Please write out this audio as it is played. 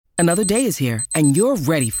Another day is here, and you're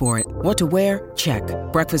ready for it. What to wear? Check.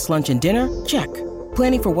 Breakfast, lunch, and dinner? Check.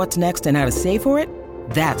 Planning for what's next and how to save for it?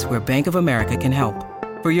 That's where Bank of America can help.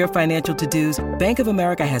 For your financial to-dos, Bank of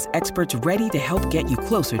America has experts ready to help get you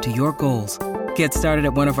closer to your goals. Get started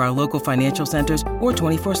at one of our local financial centers or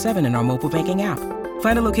 24/7 in our mobile banking app.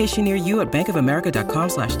 Find a location near you at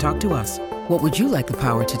bankofamerica.com/talktous. What would you like the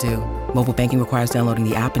power to do? Mobile banking requires downloading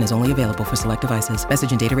the app and is only available for select devices.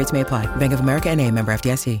 Message and data rates may apply. Bank of America N.A., member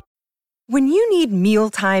FDIC. When you need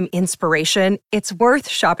mealtime inspiration, it's worth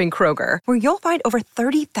shopping Kroger, where you'll find over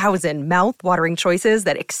 30,000 mouth-watering choices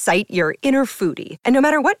that excite your inner foodie. And no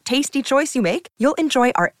matter what tasty choice you make, you'll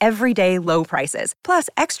enjoy our everyday low prices, plus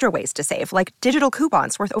extra ways to save, like digital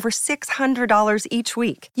coupons worth over $600 each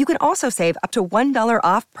week. You can also save up to $1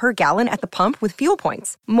 off per gallon at the pump with fuel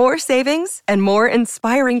points. More savings and more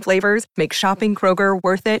inspiring flavors make shopping Kroger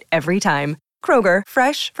worth it every time. Kroger,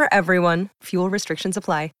 fresh for everyone. Fuel restrictions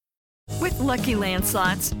apply. With Lucky Land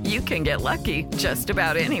Slots, you can get lucky just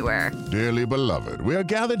about anywhere. Dearly beloved, we are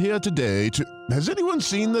gathered here today to... Has anyone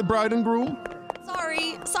seen the bride and groom?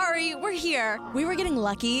 Sorry, we're here. We were getting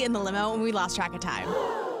lucky in the limo and we lost track of time.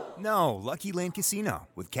 No, Lucky Land Casino,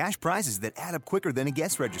 with cash prizes that add up quicker than a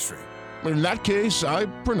guest registry. In that case, I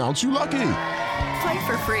pronounce you lucky. Play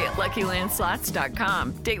for free at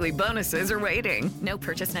LuckyLandSlots.com. Daily bonuses are waiting. No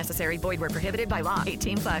purchase necessary. Void where prohibited by law.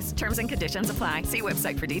 18+. Terms and conditions apply. See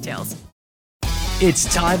website for details. It's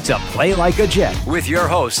time to play like a Jet with your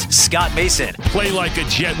host, Scott Mason. Play like a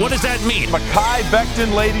Jet. What does that mean? Mekhi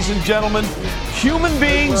Becton, ladies and gentlemen. Human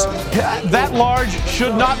beings that large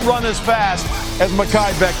should not run as fast as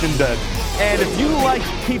Mekhi Becton did. And if you like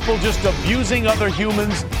people just abusing other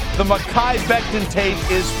humans, the Mekhi Becton tape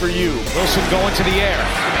is for you. Wilson going to the air.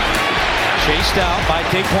 Chased out by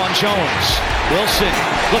Daquan Jones. Wilson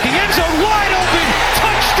looking end zone wide open.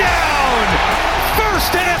 Touchdown! First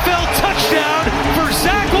NFL touchdown for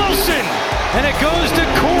Zach Wilson. And it goes to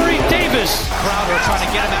Corey Davis. Crowder trying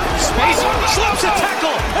to get him out in space. Slips a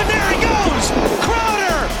tackle. And there he goes.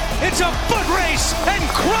 Crowder. It's a foot race. And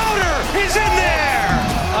Crowder is in there.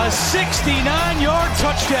 A 69-yard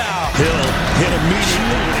touchdown. Hill hit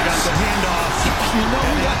immediately when he got the handoff. You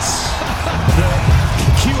know that's the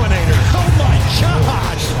Q-inator. Oh my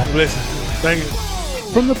gosh. Listen, thank you.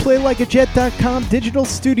 From the PlayLikeAJet.com digital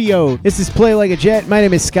studio, this is Play Like a Jet. My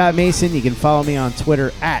name is Scott Mason. You can follow me on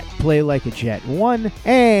Twitter at PlayLikeAJet1.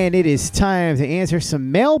 And it is time to answer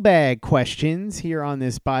some mailbag questions here on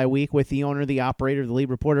this bye week with the owner, the operator, the lead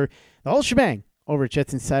reporter, the whole shebang over at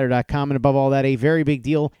JetsInsider.com. And above all that, a very big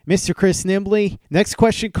deal, Mr. Chris Nimbley. Next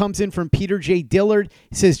question comes in from Peter J. Dillard.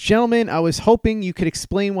 He says, gentlemen, I was hoping you could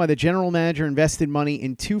explain why the general manager invested money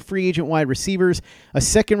in 2 free agent wide receivers, a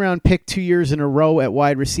second-round pick 2 years in a row at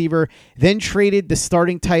wide receiver, then traded the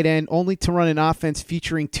starting tight end only to run an offense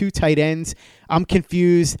featuring 2 tight ends. I'm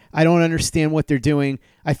confused. I don't understand what they're doing.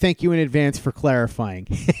 I thank you in advance for clarifying.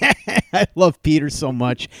 I love Peter so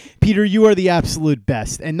much. Peter, you are the absolute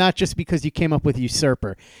best, and not just because you came up with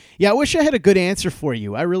usurper. Yeah, I wish I had a good answer for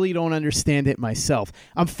you. I really don't understand it myself.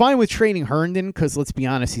 I'm fine with trading Herndon because, let's be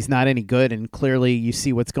honest, he's not any good, and clearly you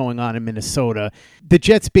see what's going on in Minnesota. The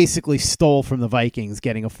Jets basically stole from the Vikings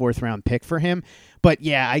getting a 4th-round pick for him. But,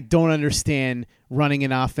 yeah, I don't understand running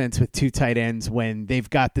an offense with 2 tight ends when they've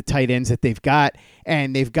got the tight ends that they've got,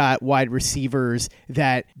 and they've got wide receivers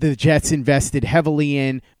that the Jets invested heavily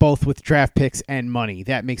in, both with draft picks and money.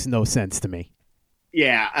 That makes no sense to me.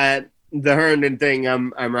 Yeah, the Herndon thing,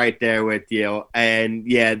 I'm right there with you. And,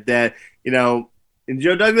 yeah, and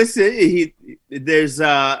Joe Douglas, we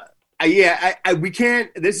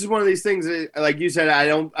can't. This is one of these things that, like you said,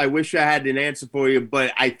 I wish I had an answer for you,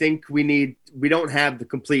 but I think we don't have the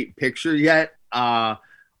complete picture yet, or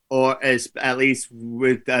at least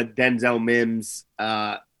with Denzel Mims.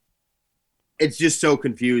 It's just so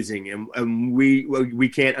confusing, and we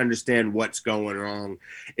can't understand what's going wrong.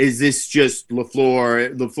 Is this just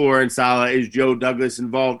LaFleur and Saleh? Is Joe Douglas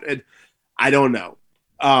involved? I don't know,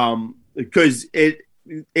 because it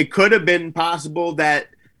could have been possible that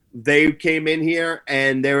they came in here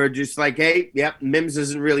and they were just like, hey, yep, Mims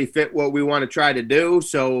doesn't really fit what we want to try to do.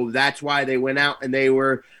 So that's why they went out and they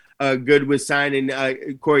were good with signing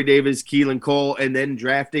Corey Davis, Keelan Cole, and then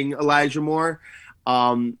drafting Elijah Moore.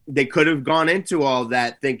 They could have gone into all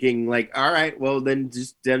that thinking like, all right, well, then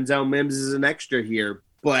just Denzel Mims is an extra here.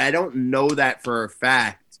 But I don't know that for a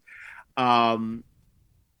fact.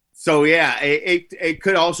 So, yeah, it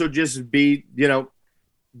could also just be,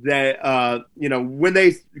 that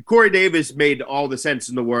when Corey Davis made all the sense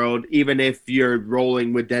in the world, even if you're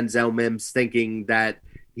rolling with Denzel Mims thinking that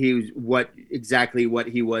he was what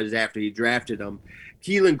he was after you drafted him.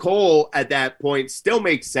 Keelan Cole at that point still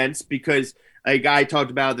makes sense because a guy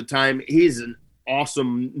talked about at the time, he's an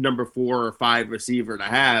awesome number 4 or 5 receiver to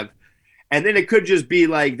have. And then it could just be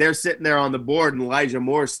like they're sitting there on the board and Elijah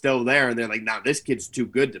Moore's still there. And they're like, no, this kid's too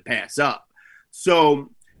good to pass up.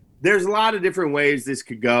 So there's a lot of different ways this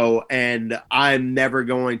could go. And I'm never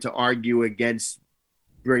going to argue against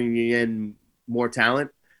bringing in more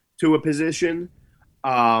talent to a position.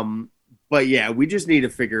 But yeah, we just need to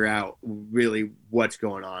figure out really what's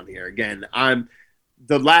going on here. Again,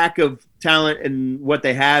 the lack of talent and what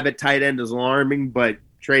they have at tight end is alarming, but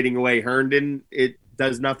trading away Herndon, it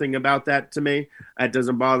does nothing about that to me. That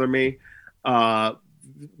doesn't bother me.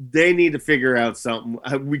 They need to figure out something.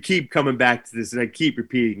 We keep coming back to this and I keep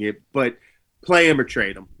repeating it, but play him or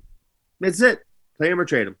trade him. That's it. Play him or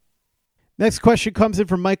trade him. Next question comes in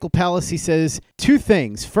from Michael Pallas. He says, 2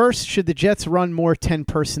 things. First, should the Jets run more 10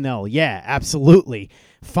 personnel? Yeah, absolutely.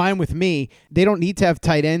 Fine with me. They don't need to have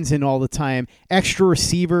tight ends in all the time. Extra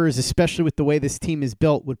receivers, especially with the way this team is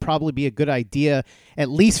built, would probably be a good idea, at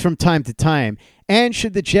least from time to time. And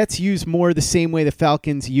should the Jets use more the same way the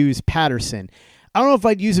Falcons use Patterson? I don't know if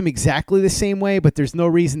I'd use him exactly the same way, but there's no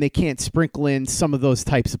reason they can't sprinkle in some of those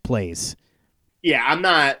types of plays. Yeah, I'm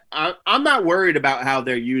not worried about how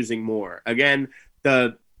they're using Moore. Again,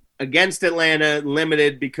 against Atlanta,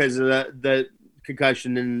 limited because of the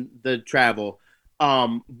concussion and the travel.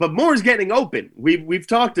 But Moore's getting open. We've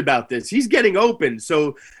talked about this. He's getting open,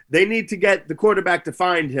 so they need to get the quarterback to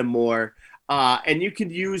find him more. And you can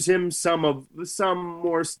use him do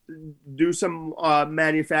some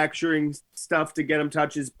manufacturing stuff to get him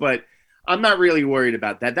touches, but I'm not really worried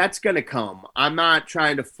about that. That's going to come. I'm not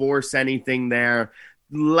trying to force anything there.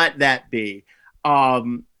 Let that be. My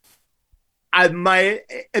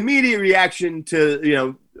immediate reaction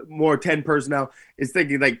to, more 10 personnel is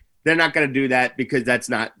thinking like they're not going to do that because that's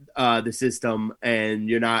not the system, and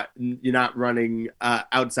you're not running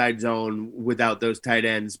outside zone without those tight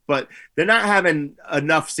ends. But they're not having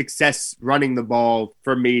enough success running the ball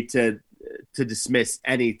for me to dismiss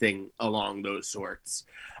anything along those sorts.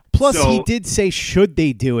 Plus, he did say, should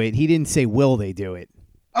they do it? He didn't say, will they do it?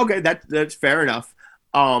 Okay, that's fair enough.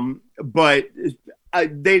 But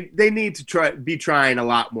they need to be trying a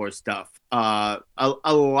lot more stuff, a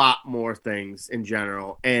lot more things in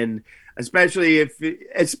general, and especially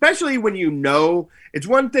when it's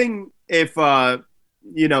one thing if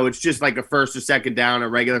it's just like a first or second down, a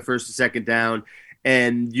regular first or second down,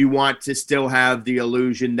 and you want to still have the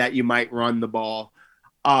illusion that you might run the ball.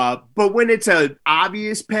 But when it's an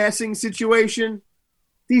obvious passing situation,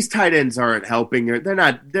 these tight ends aren't helping. They're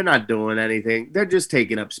not doing anything. They're just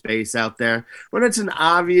taking up space out there. When it's an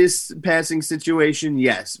obvious passing situation,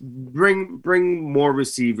 yes, bring more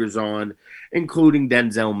receivers on, including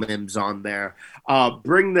Denzel Mims on there.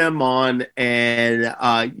 Bring them on and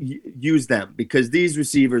use them because these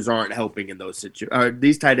receivers aren't helping in those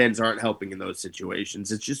these tight ends aren't helping in those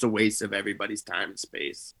situations. It's just a waste of everybody's time and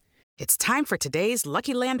space. It's time for today's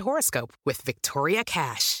Lucky Land horoscope with Victoria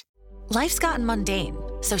Cash. Life's gotten mundane,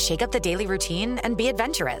 so shake up the daily routine and be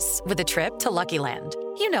adventurous with a trip to Lucky Land.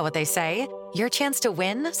 You know what they say, your chance to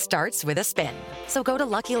win starts with a spin. So go to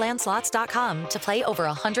LuckyLandSlots.com to play over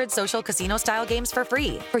 100 social casino-style games for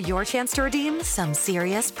free for your chance to redeem some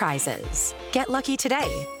serious prizes. Get lucky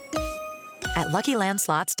today at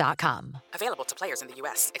LuckyLandSlots.com. Available to players in the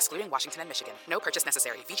U.S., excluding Washington and Michigan. No purchase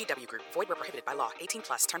necessary. VGW Group. Void where prohibited by law.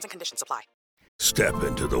 18+. Terms and conditions apply. Step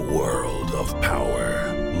into the world of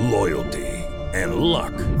power, loyalty, and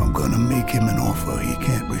luck. I'm gonna make him an offer he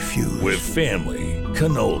can't refuse. With family,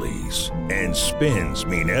 cannolis, and spins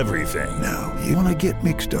mean everything. Now, you wanna get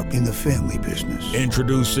mixed up in the family business.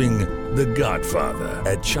 Introducing The Godfather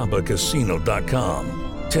at ChumbaCasino.com.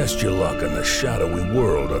 Test your luck in the shadowy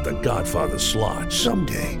world of The Godfather slot.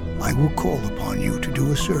 Someday, I will call upon you to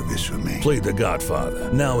do a service for me. Play The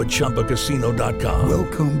Godfather, now at ChumbaCasino.com.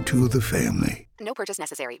 Welcome to the family. No purchase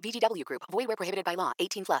necessary. VGW Group. Void where prohibited by law.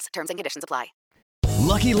 18+. Terms and conditions apply.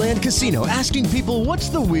 Lucky Land Casino, asking people, what's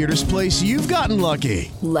the weirdest place you've gotten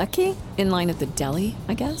lucky? Lucky? In line at the deli,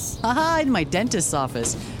 I guess? Aha, in my dentist's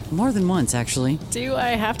office. More than once, actually. Do I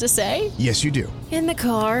have to say? Yes, you do. In the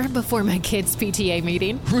car before my kids' PTA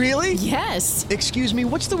meeting. Really? Yes. Excuse me,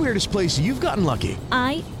 what's the weirdest place you've gotten lucky?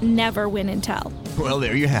 I never win and tell. Well,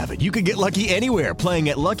 there you have it. You can get lucky anywhere, playing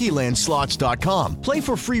at LuckyLandSlots.com. Play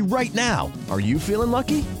for free right now. Are you feeling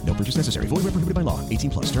lucky? No purchase necessary. Void where prohibited by law.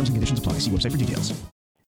 18+. Terms and conditions apply. See website for details.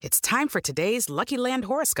 It's time for today's Lucky Land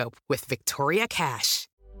horoscope with Victoria Cash.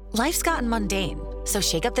 Life's gotten mundane, so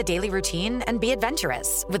shake up the daily routine and be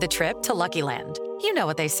adventurous with a trip to Lucky Land. You know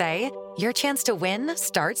what they say, Your chance to win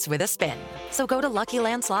starts with a spin. So go to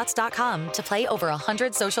LuckyLandSlots.com to play over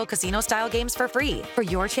 100 social casino-style games for free for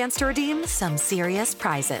your chance to redeem some serious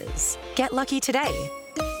prizes. Get lucky today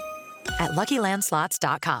at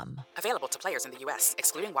LuckyLandSlots.com. Available to players in the U.S.,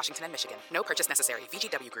 excluding Washington and Michigan. No purchase necessary.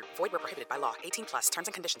 VGW Group. Void where prohibited by law. 18+. Terms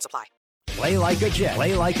and conditions apply. Play like a Jet.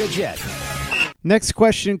 Play like a Jet. Next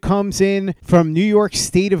question comes in from New York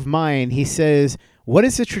State of Mind. He says, what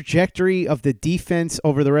is the trajectory of the defense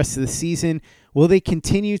over the rest of the season? Will they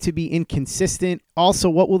continue to be inconsistent? Also,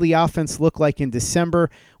 what will the offense look like in December?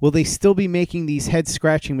 Will they still be making these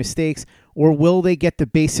head-scratching mistakes, or will they get the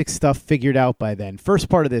basic stuff figured out by then? First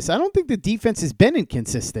part of this, I don't think the defense has been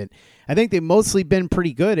inconsistent. I think they've mostly been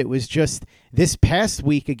pretty good. It was just this past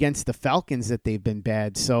week against the Falcons that they've been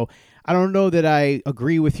bad. So I don't know that I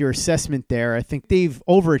agree with your assessment there. I think they've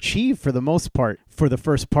overachieved for the most part for the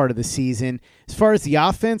first part of the season. As far as the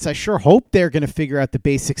offense, I sure hope they're going to figure out the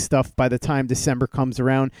basic stuff by the time December comes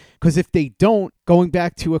around, because if they don't, going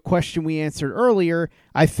back to a question we answered earlier,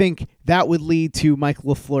 I think that would lead to Mike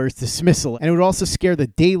LaFleur's dismissal. And it would also scare the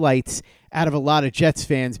daylights out of a lot of Jets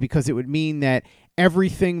fans, because it would mean that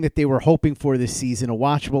everything that they were hoping for this season, a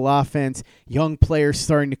watchable offense, young players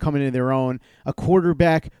starting to come into their own, a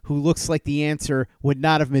quarterback who looks like the answer, would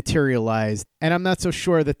not have materialized. And I'm not so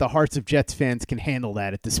sure that the hearts of Jets fans can handle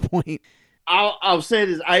that at this point. I'll say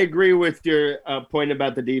this. I agree with your point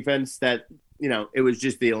about the defense, that, you know, it was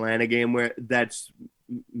just the Atlanta game where that's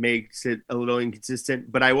makes it a little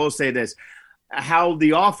inconsistent. But I will say this, how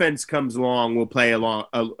the offense comes along will play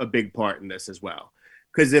a big part in this as well.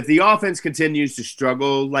 Because if the offense continues to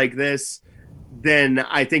struggle like this, then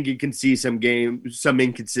I think you can see some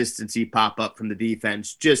inconsistency pop up from the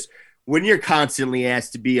defense. Just when you're constantly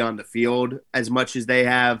asked to be on the field as much as they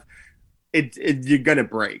have, you're going to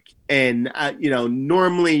break. And,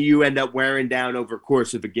 normally you end up wearing down over the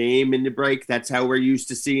course of a game in the break. That's how we're used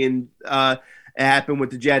to seeing it happen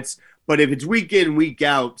with the Jets. But if it's week in, week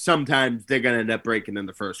out, sometimes they're going to end up breaking in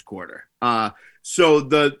the first quarter. So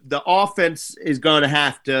the offense is going to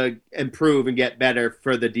have to improve and get better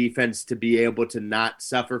for the defense to be able to not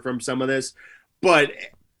suffer from some of this. But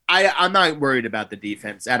I'm not worried about the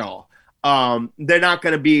defense at all. They're not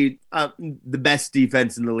going to be the best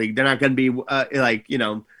defense in the league. They're not going to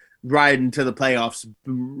be riding to the playoffs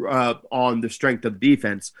on the strength of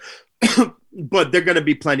defense. But they're going to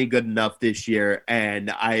be plenty good enough this year,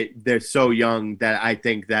 and they're so young that I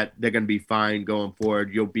think that they're going to be fine going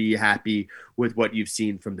forward. You'll be happy with what you've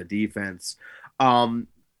seen from the defense.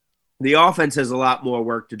 The offense has a lot more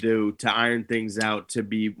work to do to iron things out, to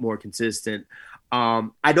be more consistent.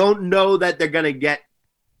 I don't know that they're going to get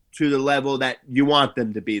to the level that you want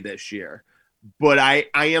them to be this year, but I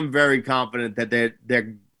am very confident that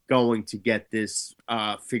they're going to get this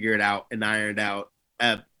figured out and ironed out.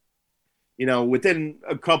 Within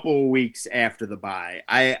a couple of weeks after the bye.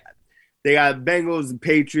 They got Bengals and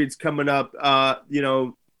Patriots coming up. I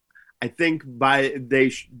think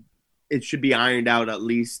it should be ironed out at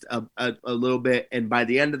least a little bit. And by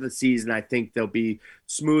the end of the season, I think they'll be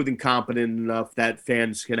smooth and competent enough that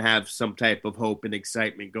fans can have some type of hope and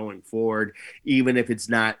excitement going forward, even if it's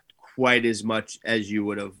not quite as much as you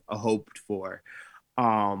would have hoped for.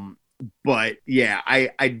 But yeah,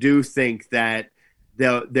 I do think that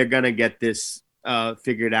they're going to get this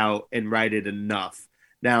figured out and righted enough.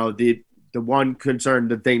 Now, the one concern,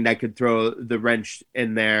 the thing that could throw the wrench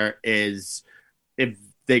in there is if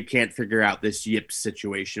they can't figure out this yips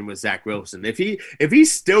situation with Zach Wilson. If he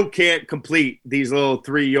still can't complete these little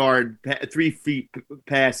 3 feet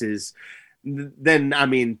passes, then, I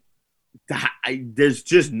mean, there's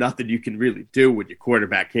just nothing you can really do when your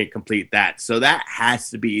quarterback can't complete that. So that has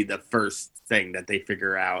to be the first thing that they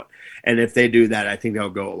figure out. And if they do that, I think they'll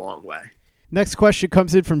go a long way. Next question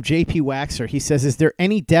comes in from JP Waxer. He says, is there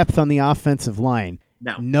any depth on the offensive line?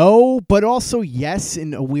 No, but also yes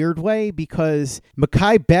in a weird way, because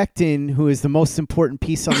Mekhi Becton, who is the most important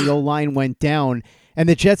piece on the O-line, went down, and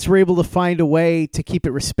the Jets were able to find a way to keep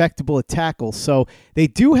it respectable at tackle. So they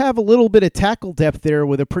do have a little bit of tackle depth there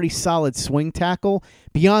with a pretty solid swing tackle.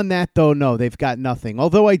 Beyond that, though, no, they've got nothing.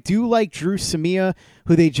 Although I do like Drew Samia,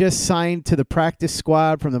 who they just signed to the practice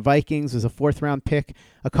squad from the Vikings, was a 4th-round pick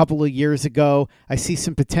a couple of years ago. I see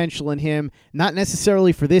some potential in him, not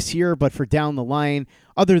necessarily for this year, but for down the line.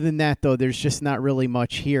 Other than that, though, there's just not really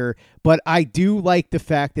much here. But I do like the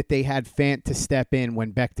fact that they had Fant to step in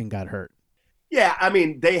when Becton got hurt. Yeah, I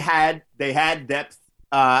mean, they had depth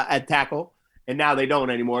at tackle, and now they don't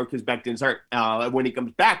anymore because Becton's hurt. When he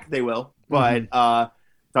comes back, they will. But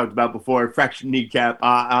talked about before, fractured kneecap.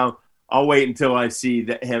 I'll wait until I see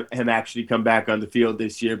that him actually come back on the field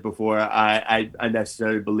this year before I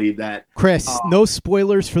necessarily believe that. Chris, no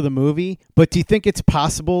spoilers for the movie, but do you think it's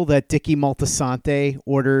possible that Dickie Moltisanti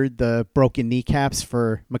ordered the broken kneecaps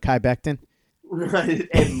for Mekhi Becton?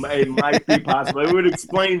 It might be possible. It would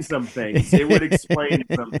explain some things. Let's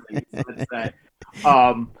say.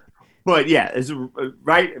 But yeah, it's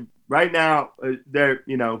right now. They're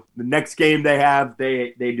the next game they have,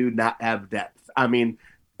 they do not have depth. I mean,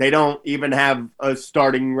 they don't even have a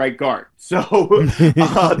starting right guard, so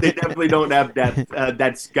they definitely don't have depth.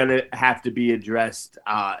 That's gonna have to be addressed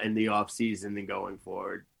in the offseason and going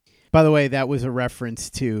forward. By the way, that was a reference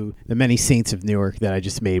to the many Saints of Newark that I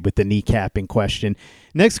just made with the kneecapping question.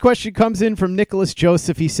 Next question comes in from Nicholas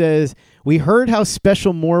Joseph. He says, we heard how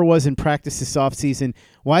special Moore was in practice this offseason.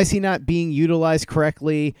 Why is he not being utilized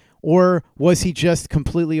correctly, or was he just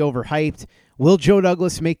completely overhyped? Will Joe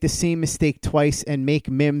Douglas make the same mistake twice and make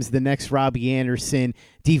Mims the next Robbie Anderson,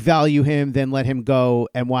 devalue him, then let him go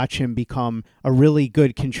and watch him become a really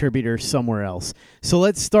good contributor somewhere else? So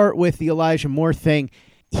let's start with the Elijah Moore thing.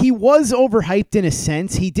 He was overhyped in a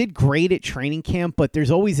sense. He did great at training camp, but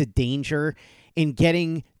there's always a danger in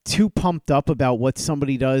getting too pumped up about what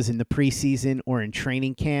somebody does in the preseason or in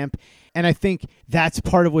training camp. And I think that's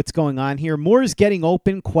part of what's going on here. Moore's getting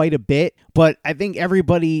open quite a bit, but I think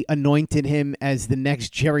everybody anointed him as the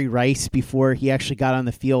next Jerry Rice before he actually got on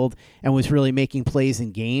the field and was really making plays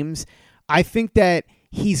in games. I think that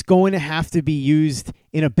he's going to have to be used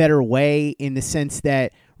in a better way in the sense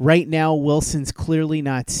that right now Wilson's clearly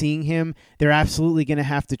not seeing him. They're absolutely going to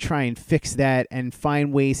have to try and fix that and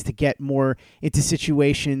find ways to get more into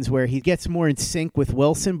situations where he gets more in sync with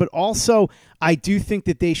Wilson. But also, I do think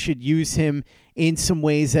that they should use him in some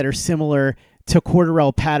ways that are similar to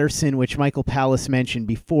Cordarrelle Patterson, which Michael Pallas mentioned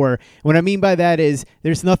before. What I mean by that is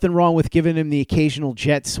there's nothing wrong with giving him the occasional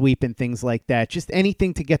jet sweep and things like that, just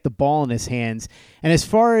anything to get the ball in his hands. And as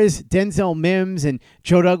far as Denzel Mims and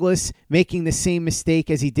Joe Douglas making the same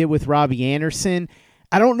mistake as he did with Robbie Anderson,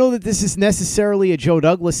 I don't know that this is necessarily a Joe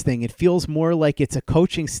Douglas thing. It feels more like it's a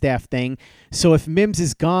coaching staff thing. So if Mims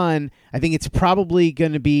is gone, I think it's probably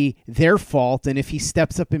going to be their fault. And if he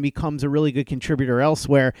steps up and becomes a really good contributor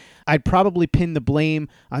elsewhere, I'd probably pin the blame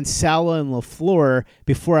on Saleh and LaFleur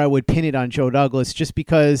before I would pin it on Joe Douglas, just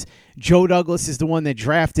because Joe Douglas is the one that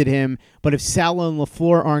drafted him. But if Saleh and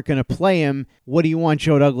LaFleur aren't going to play him, what do you want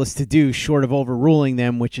Joe Douglas to do short of overruling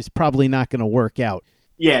them, which is probably not going to work out?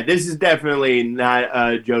 Yeah, this is definitely not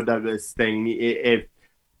a Joe Douglas thing. If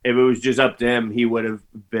it was just up to him, he would have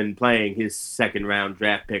been playing his second-round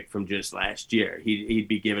draft pick from just last year. He'd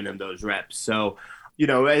be giving him those reps. So,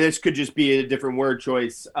 this could just be a different word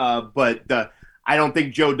choice. But I don't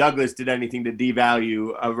think Joe Douglas did anything to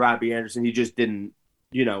devalue Robbie Anderson. He just didn't.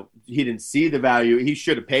 He didn't see the value. He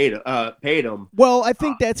should have paid him. Well, I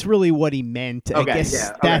think that's really what he meant. I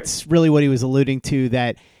guess that's really what he was alluding to,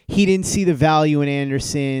 that he didn't see the value in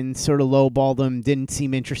Anderson, sort of lowballed him, didn't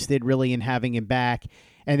seem interested really in having him back.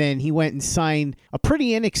 And then he went and signed a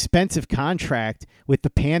pretty inexpensive contract with the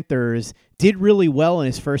Panthers, did really well in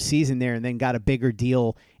his first season there, and then got a bigger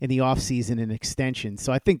deal in the offseason and extension.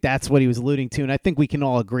 So I think that's what he was alluding to, and I think we can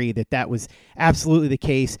all agree that that was absolutely the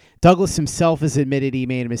case. Douglas himself has admitted he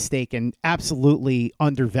made a mistake and absolutely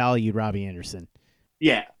undervalued Robbie Anderson.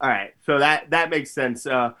 Yeah, all right. So that makes sense.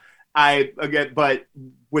 But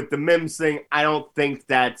with the Mims thing, I don't think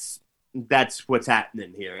that's what's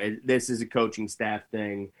happening here. This is a coaching staff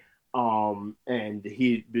thing, and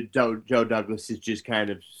Joe Douglas is just kind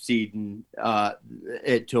of ceding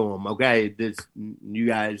it to him. Okay, you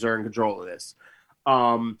guys are in control of this.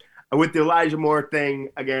 With the Elijah Moore thing,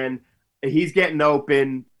 again, he's getting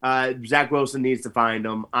open. Zach Wilson needs to find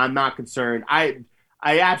him. I'm not concerned.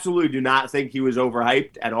 I absolutely do not think he was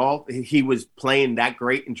overhyped at all. He was playing that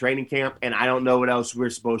great in training camp, and I don't know what else we're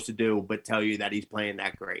supposed to do but tell you that he's playing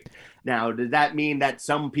that great. Now, does that mean that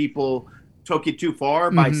some people took it too far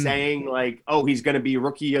by saying, like, oh, he's going to be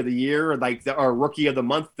Rookie of the Year, or Rookie of the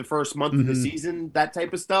Month, the first month of the season, that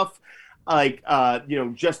type of stuff? Like,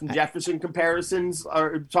 Justin Jefferson comparisons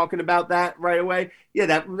are talking about that right away. Yeah,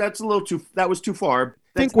 that was too far.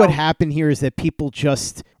 I think what happened here is that people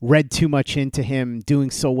just read too much into him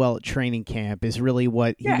doing so well at training camp is really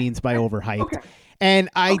what he means by overhyped. Okay. And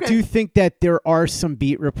I do think that there are some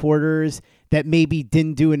beat reporters that maybe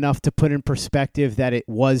didn't do enough to put in perspective that it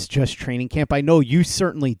was just training camp. I know you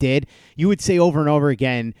certainly did. You would say over and over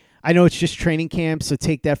again, I know it's just training camp, so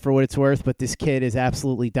take that for what it's worth, but this kid is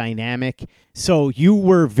absolutely dynamic. So you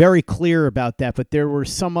were very clear about that, but there were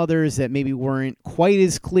some others that maybe weren't quite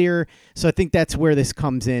as clear. So I think that's where this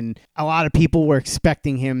comes in. A lot of people were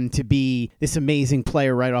expecting him to be this amazing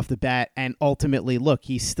player right off the bat, and ultimately, look,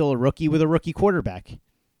 he's still a rookie with a rookie quarterback.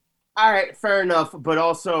 All right, fair enough, but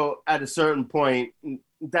also at a certain point,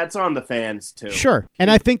 that's on the fans too. Sure,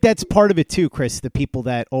 and I think that's part of it too, Chris. The people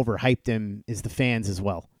that overhyped him is the fans as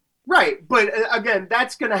well. Right, but again,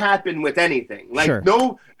 that's going to happen with anything. Like sure.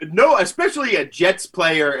 no, especially a Jets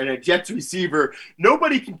player and a Jets receiver,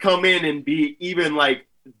 nobody can come in and be even like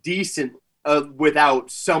decent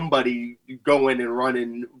without somebody going and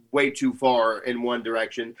running way too far in one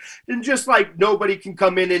direction. And just like nobody can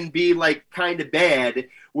come in and be like kind of bad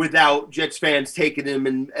without Jets fans taking him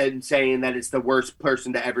and saying that it's the worst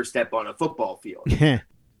person to ever step on a football field.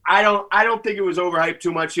 I don't think it was overhyped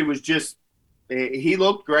too much. It was just he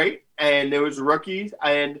looked great, and there was rookies,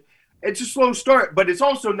 and it's a slow start, but it's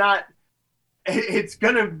also not. It's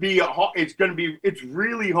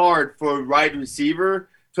really hard for a wide receiver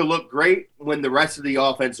to look great when the rest of the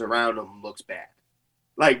offense around him looks bad.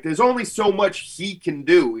 Like, there's only so much he can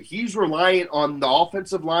do. He's reliant on the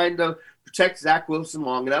offensive line to protect Zach Wilson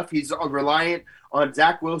long enough. He's reliant on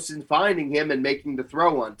Zach Wilson finding him and making the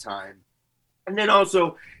throw on time. And then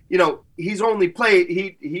also, you know, he's only played,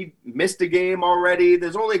 he missed a game already.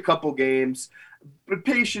 There's only a couple games. But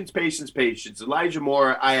patience. Elijah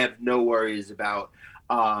Moore, I have no worries about.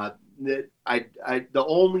 The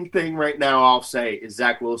only thing right now I'll say is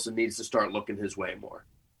Zach Wilson needs to start looking his way more.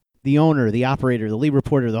 The owner, the operator, the lead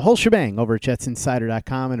reporter, the whole shebang over at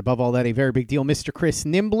JetsInsider.com. And above all that, a very big deal, Mr. Chris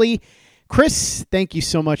Nimbley. Chris, thank you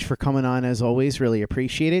so much for coming on as always. Really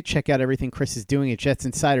appreciate it. Check out everything Chris is doing at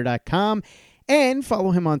JetsInsider.com. And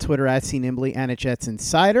follow him on Twitter at CNimbley and at Jets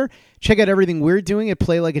Insider. Check out everything we're doing at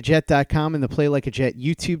PlayLikeAJet.com and the Play Like a Jet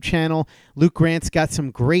YouTube channel. Luke Grant's got some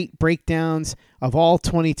great breakdowns of all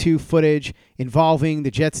 22 footage involving the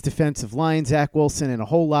Jets defensive line, Zach Wilson, and a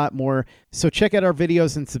whole lot more. So check out our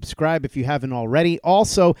videos and subscribe if you haven't already.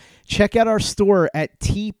 Also, check out our store at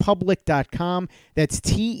teepublic.com. That's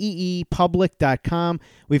teepublic.com.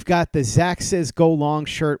 We've got the Zach Says Go Long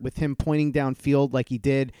shirt with him pointing downfield like he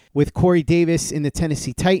did with Corey Davis in the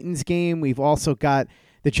Tennessee Titans game. We've also got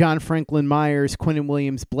the John Franklin Myers, Quinnen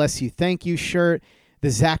Williams, Bless You, Thank You shirt,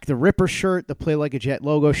 the Zach the Ripper shirt, the Play Like a Jet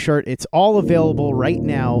logo shirt. It's all available right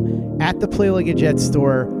now at the Play Like a Jet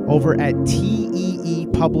store over at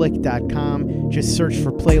teepublic.com. Just search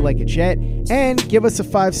for Play Like a Jet and give us a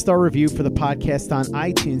 5-star review for the podcast on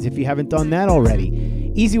iTunes if you haven't done that already.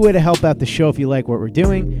 Easy way to help out the show if you like what we're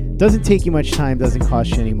doing. Doesn't take you much time, doesn't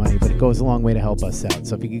cost you any money, but it goes a long way to help us out.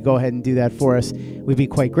 So if you could go ahead and do that for us, we'd be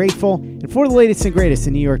quite grateful. And for the latest and greatest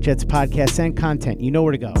in New York Jets podcasts and content, you know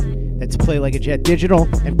where to go. That's Play Like a Jet Digital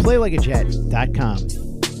and PlayLikeAJet.com.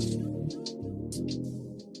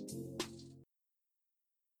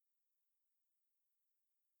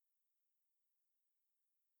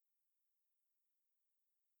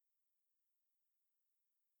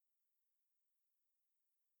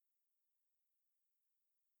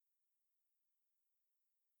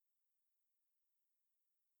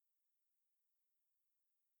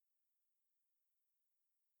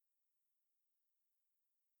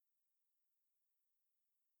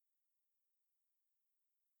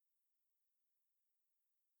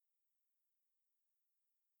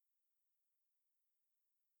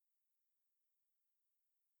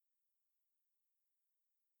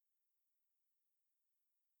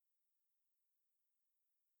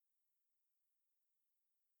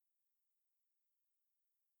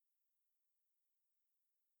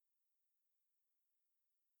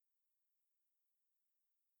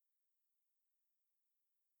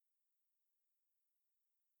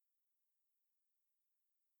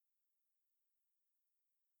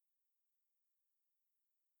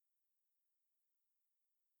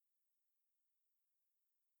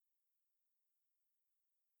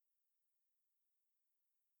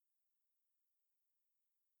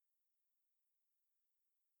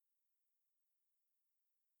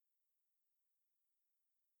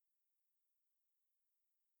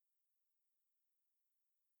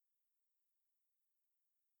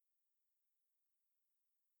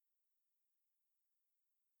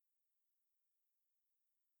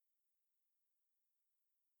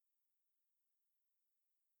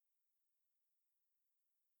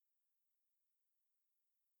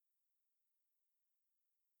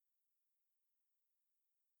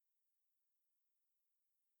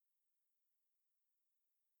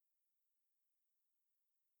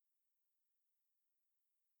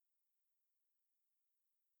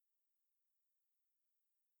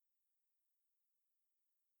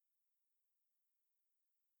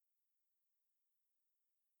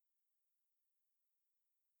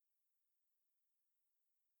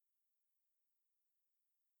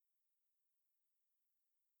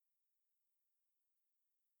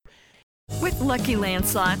 With Lucky Land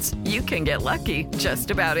Slots, you can get lucky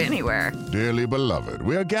just about anywhere. Dearly beloved,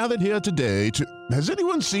 we are gathered here today to... Has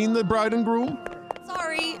anyone seen the bride and groom?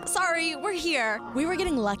 Sorry, we're here. We were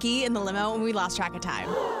getting lucky in the limo and we lost track of time.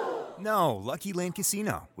 No, Lucky Land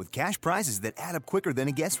Casino, with cash prizes that add up quicker than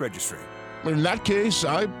a guest registry. In that case,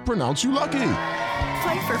 I pronounce you lucky.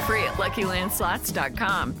 Play for free at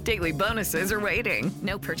LuckyLandSlots.com. Daily bonuses are waiting.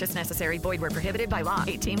 No purchase necessary. Void where prohibited by law.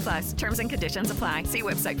 18+. Terms and conditions apply. See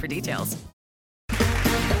website for details.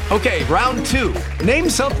 Okay, round two. Name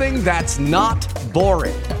something that's not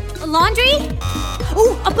boring. A laundry?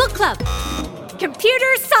 Ooh, a book club.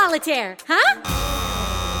 Computer solitaire, huh?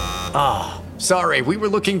 Ah, sorry. We were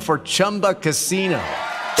looking for Chumba Casino.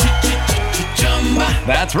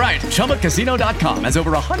 That's right. ChumbaCasino.com has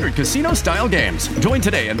over 100 casino-style games. Join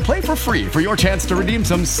today and play for free for your chance to redeem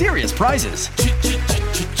some serious prizes.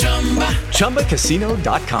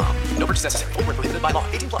 ChumbaCasino.com. No purchase necessary. Void where prohibited by law.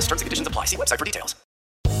 18+. Terms and conditions apply. See website for details.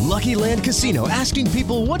 Lucky Land Casino, asking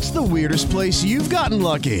people, what's the weirdest place you've gotten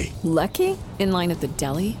lucky? Lucky? In line at the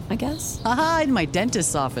deli, I guess? Aha, in my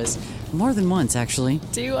dentist's office. More than once, actually.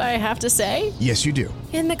 Do I have to say? Yes, you do.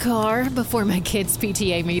 In the car before my kids'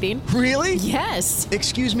 PTA meeting. Really? Yes.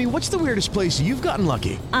 Excuse me, what's the weirdest place you've gotten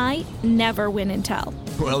lucky? I never win and tell.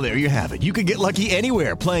 Well, there you have it. You can get lucky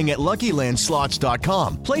anywhere, playing at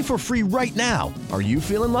LuckyLandSlots.com. Play for free right now. Are you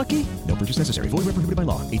feeling lucky? No purchase necessary. Void where prohibited by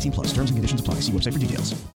law. 18+. Terms and conditions apply. See website for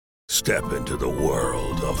details. Step into the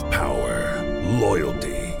world of power,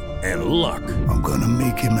 loyalty, and luck. I'm gonna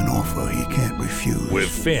make him an offer he can't refuse. With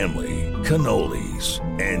family, cannolis,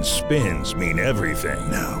 and spins mean everything.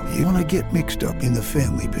 Now, you wanna get mixed up in the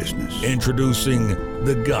family business. Introducing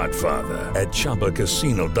The Godfather at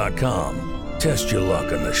ChumbaCasino.com. Test your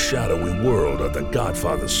luck in the shadowy world of The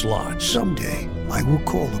Godfather slot. Someday, I will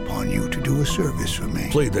call upon you to do a service for me.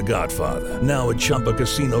 Play The Godfather now at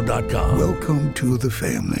ChumbaCasino.com. Welcome to the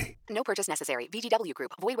family. No purchase necessary. VGW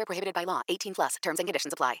Group. Void where prohibited by law. 18+. Terms and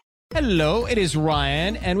conditions apply. Hello, it is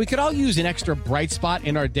Ryan, and we could all use an extra bright spot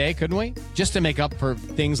in our day, couldn't we? Just to make up for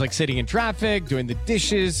things like sitting in traffic, doing the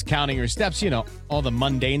dishes, counting your steps, all the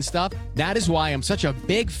mundane stuff. That is why I'm such a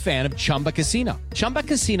big fan of Chumba Casino. Chumba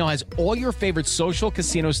Casino has all your favorite social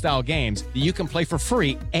casino-style games that you can play for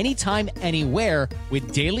free anytime, anywhere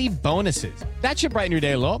with daily bonuses. That should brighten your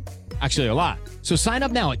day a little. Actually, a lot. So sign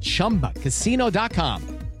up now at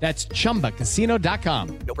ChumbaCasino.com. That's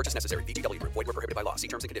ChumbaCasino.com. No purchase necessary. VGW Group. Void where prohibited by law. See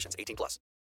terms and conditions. 18+.